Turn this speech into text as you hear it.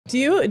Do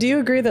you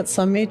agree that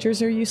some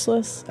majors are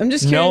useless? I'm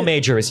just curious. No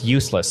major is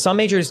useless. Some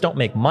majors don't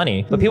make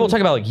money, but people talk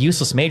about like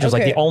useless majors,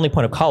 like the only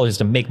point of college is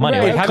to make money.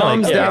 Right. Like, It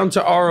comes down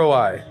to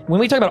ROI. when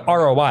we talk about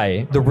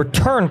ROI, the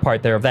return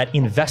part there of that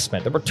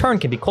investment, the return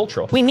can be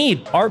cultural. We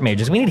need art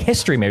majors, we need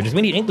history majors,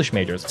 we need English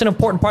majors. It's an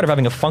important part of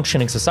having a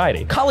functioning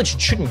society. College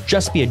shouldn't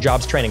just be a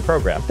jobs training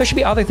program. There should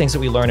be other things that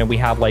we learn and we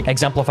have like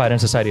exemplified in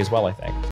society as well, I think.